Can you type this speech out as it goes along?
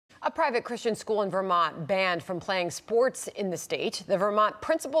A private Christian school in Vermont banned from playing sports in the state. The Vermont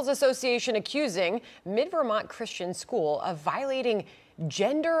Principals Association accusing Mid-Vermont Christian School of violating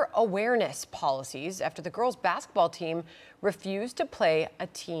gender awareness policies after the girls' basketball team refused to play a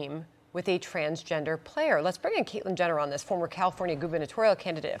team with a transgender player. Let's bring in Caitlyn Jenner on this, former California gubernatorial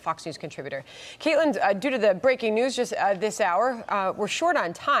candidate, Fox News contributor. Caitlyn, due to the breaking news just this hour, we're short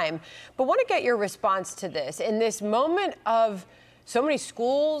on time, but want to get your response to this. In this moment of so many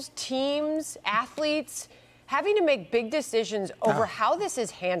schools, teams, athletes having to make big decisions over how this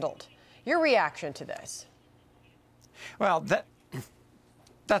is handled, your reaction to this? Well,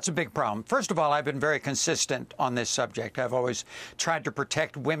 that's a big problem. First of all, I've been very consistent on this subject. I've always tried to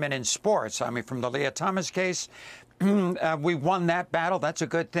protect women in sports. I mean, from the Leah Thomas case, we won that battle. That's a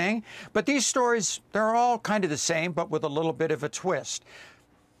good thing. But these stories, they're all kind of the same, but with a little bit of a twist.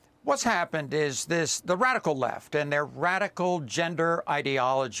 What's happened is the radical left and their radical gender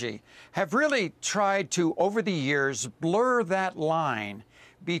ideology have really tried to, over the years, blur that line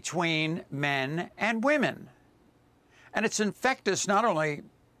between men and women. And it's infected us not only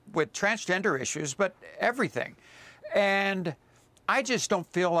with transgender issues, but everything. And I just don't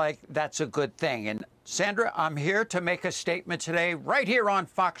feel like that's a good thing. And Sandra, I'm here to make a statement today, right here on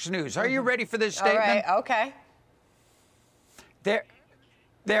Fox News. Are you ready for this statement? All right, okay.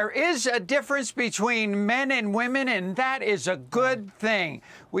 There is a difference between men and women, and that is a good thing.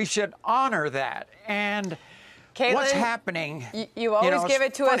 We should honor that. And Caitlyn, what's happening? You always give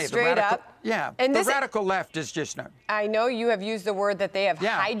it to us straight up. Yeah, and the radical left is just not. I know you have used the word that they have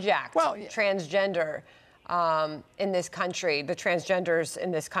hijacked transgender in this country, the transgenders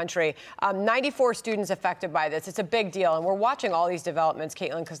in this country. 94 students affected by this. It's a big deal, and we're watching all these developments,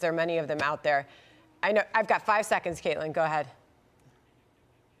 Caitlyn, because there are many of them out there. I know. I've got 5 seconds, Caitlyn. Go ahead.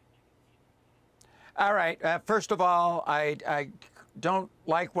 All right. First of all, I don't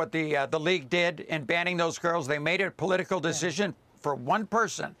like what the league did in banning those girls. They made a political decision for one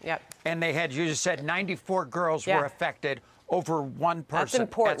person. Yep. And they had, you just said, 94 girls were affected over one person. That's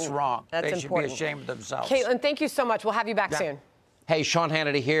important. That's wrong. That's they should be ashamed of themselves. Caitlyn, thank you so much. We'll have you back soon. Hey, Sean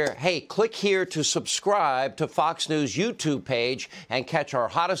Hannity here. Hey, click here to subscribe to Fox News YouTube page and catch our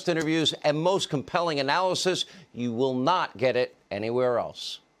hottest interviews and most compelling analysis. You will not get it anywhere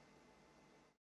else.